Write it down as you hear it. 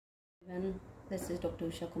everyone. This is Dr.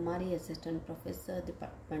 Usha Kumari, Assistant Professor,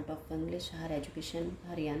 Department of English, Higher Education,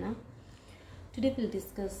 Haryana. Today we'll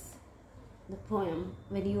discuss the poem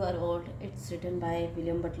When You Are Old. It's written by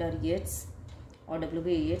William Butler Yeats or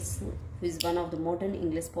W. Yeats, who is one of the modern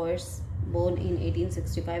English poets, born in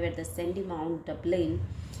 1865 at the Sandy Mount, Dublin.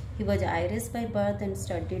 He was Irish by birth and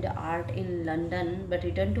studied art in London, but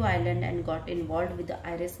returned to Ireland and got involved with the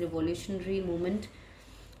Irish Revolutionary movement.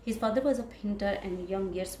 His father was a painter, and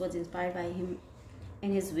young Yeats was inspired by him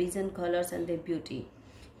in his vision, colors, and their beauty.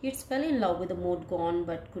 Yeats fell in love with Maud Gonne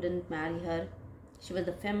but couldn't marry her. She was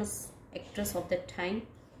the famous actress of that time.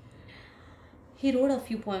 He wrote a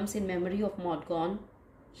few poems in memory of Maud Gonne.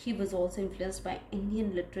 He was also influenced by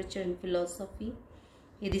Indian literature and philosophy.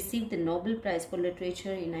 He received the Nobel Prize for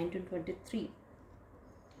Literature in 1923.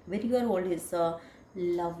 When You Are Old is a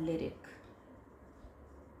love lyric.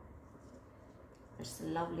 It's a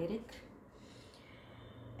love lyric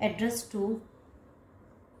addressed to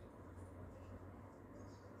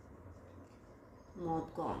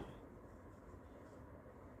Maud Gonne.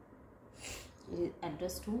 It is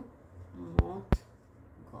addressed to Maud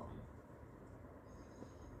Gonne.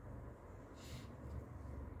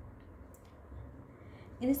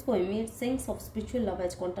 In this poem, it sings of spiritual love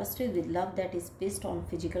as contrasted with love that is based on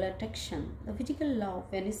physical attraction. The physical love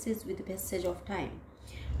vanishes with the passage of time,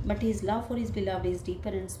 but his love for his beloved is deeper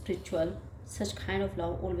and spiritual. Such kind of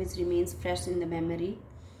love always remains fresh in the memory.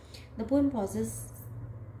 The poem possesses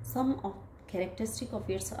some of characteristic of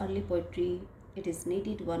its early poetry. It is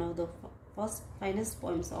indeed one of the finest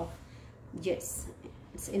poems of Yeats.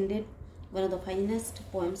 It's indeed one of the finest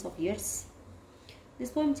poems of Yeats. This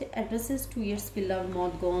poem addresses to Yeats' beloved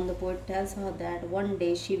Maud Gonne. The poet tells her that one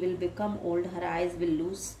day she will become old, her eyes will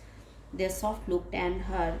lose their soft look and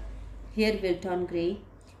her hair will turn grey.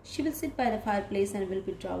 She will sit by the fireplace and will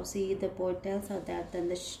be drowsy. The poet tells her that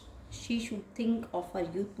then she should think of her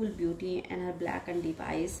youthful beauty and her black and deep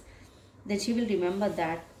eyes. Then she will remember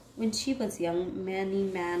that when she was young, many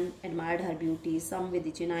men admired her beauty, some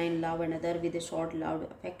with genuine love and others with a short, loud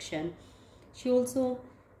affection. She will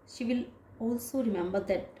also remember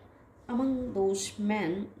that among those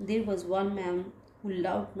men, there was one man who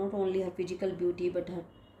loved not only her physical beauty but her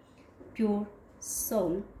pure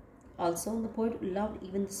soul. Also, the poet loved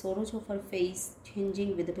even the sorrows of her face,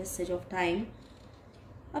 changing with the passage of time.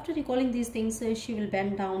 After recalling these things, she will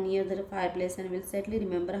bend down near the fireplace and will sadly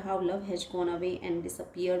remember how love has gone away and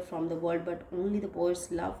disappeared from the world, but only the poet's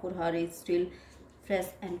love for her is still fresh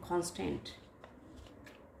and constant.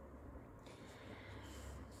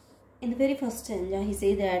 In the very first stanza, he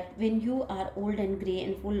says that when you are old and grey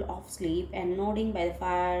and full of sleep and nodding by the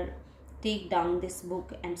fire, take down this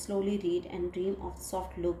book and slowly read and dream of the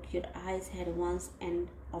soft look your eyes had once and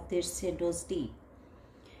of their shadows deep.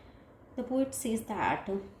 The poet says that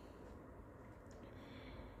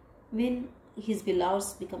when his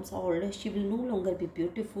beloved becomes old, she will no longer be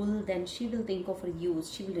beautiful. Then she will think of her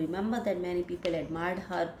youth. She will remember that many people admired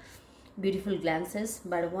her beautiful glances,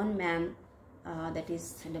 but one man, that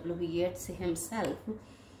is W. Yeats himself,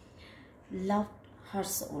 loved her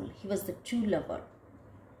soul. He was the true lover.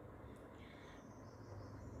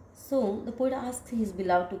 So the poet asks his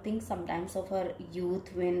beloved to think sometimes of her youth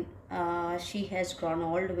when she has grown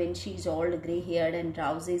old, when she is old, grey-haired and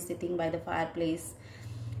drowsy, sitting by the fireplace.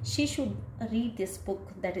 She should read this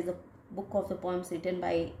book, that is a book of the poems written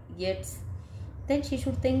by Yeats. Then she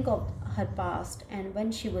should think of her past, and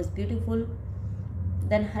when she was beautiful,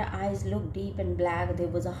 then her eyes looked deep and black. There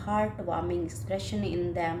was a heart-warming expression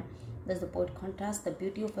in them. Thus the poet contrasts the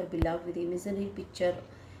beauty of her beloved with the imaginary picture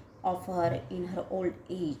of her in her old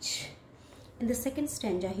age. In the second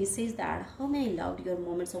stanza, he says that how many loved your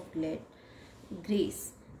moments of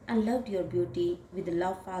grace and loved your beauty with the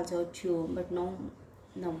love falls out true, but no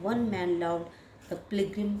one man loved the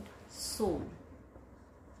pilgrim soul.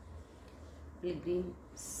 Pilgrim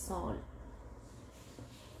soul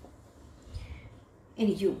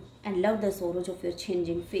in you, and loved the sorrows of your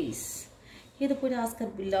changing face. Here the poet asks her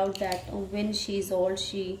beloved that when she is old,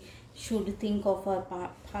 she should think of her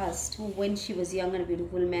past. When she was young and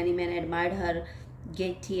beautiful, many men admired her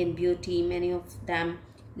gaiety and beauty. Many of them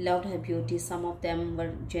loved her beauty. Some of them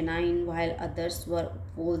were genuine, while others were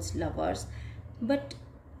false lovers. But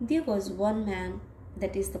there was one man,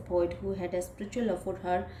 that is the poet, who had a spiritual love for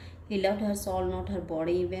her. He loved her soul, not her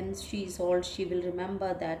body. When she is old, she will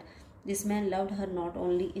remember that this man loved her not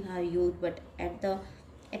only in her youth, but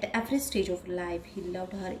at every stage of life. He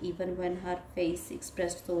loved her even when her face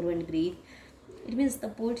expressed sorrow and grief. It means the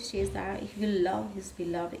poet says that he will love his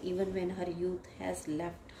beloved even when her youth has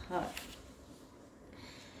left her.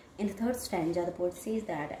 In the third stanza, the poet says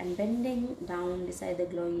that, and bending down beside the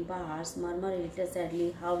glowing bars, murmur a little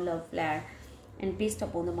sadly how love flared and paced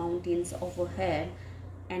upon the mountains overhead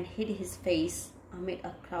and hid his face amid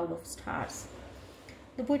a crowd of stars.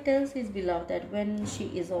 The poet tells his beloved that when she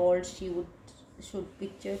is old, should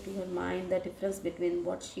picture to her mind the difference between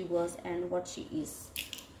what she was and what she is.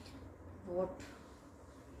 What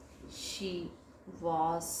she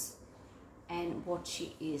was and what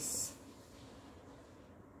she is.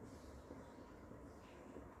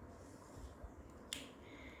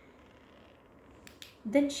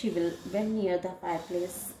 Then she will, when near the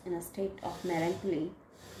fireplace in a state of melancholy,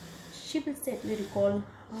 she will sadly recall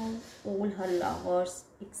how all her lovers,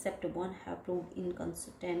 except one, have proved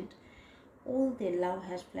inconsistent. All their love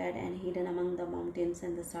has fled and hidden among the mountains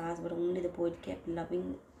and the stars, but only the poet kept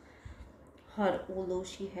loving her, although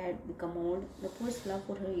she had become old. The poet's love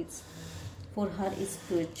for her is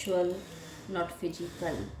spiritual, not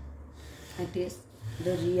physical. It is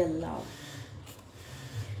the real love.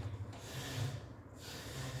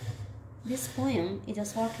 This poem is a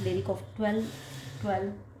short lyric of 12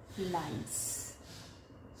 lines.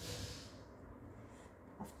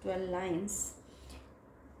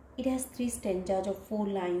 It has 3 stanzas of 4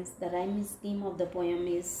 lines. The rhyming scheme of the poem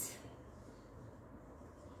is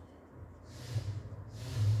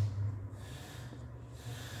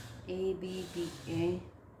A, B, B, A,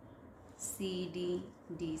 C, D,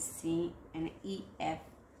 D, C, and E, F,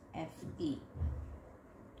 F, E.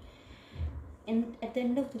 And at the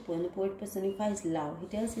end of the poet personifies love. He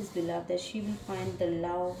tells his beloved that she will find the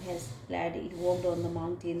love has fled. It walked on the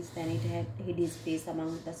mountains, then it had hid his face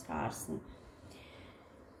among the stars.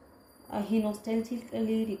 He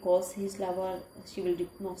nostalgically recalls his lover. She will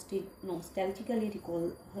nostalgically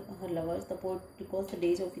recall her lovers. The poet recalls the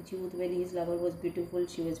days of his youth when his lover was beautiful.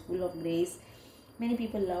 She was full of grace. Many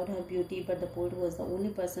people loved her beauty, but the poet was the only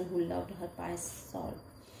person who loved her pious soul.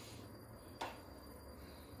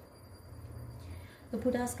 The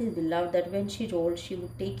poet asked his beloved that when she rolled, she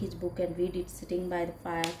would take his book and read it sitting by the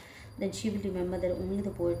fire. Then she will remember that only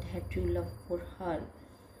the poet had true love for her.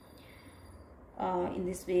 In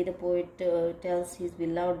this way, the poet tells his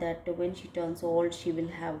beloved that when she turns old, she will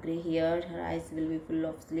have grey hair, her eyes will be full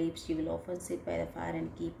of sleep, she will often sit by the fire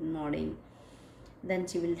and keep nodding. Then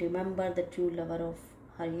she will remember the true lover of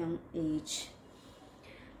her young age.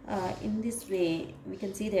 In this way, we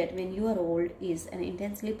can see that When You Are Old is an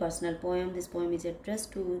intensely personal poem. This poem is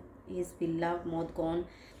addressed to his beloved Maud Gonne,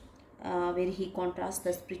 where he contrasts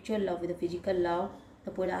the spiritual love with the physical love. The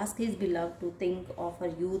poet asks his beloved to think of her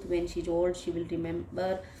youth. When she is old, she will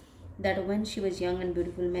remember that when she was young and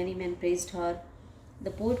beautiful, many men praised her. The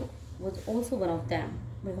poet was also one of them.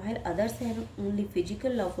 But while others had only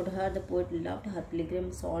physical love for her, the poet loved her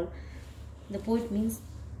pilgrim soul. The poet means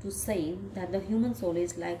to say that the human soul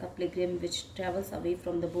is like a pilgrim which travels away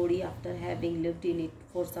from the body after having lived in it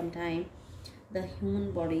for some time. The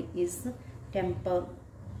human body is temple,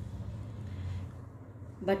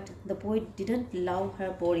 but the poet didn't love her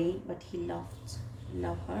body, but he loved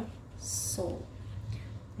her soul.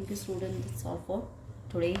 Thank you, students. That's all for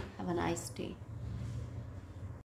today. Have a nice day.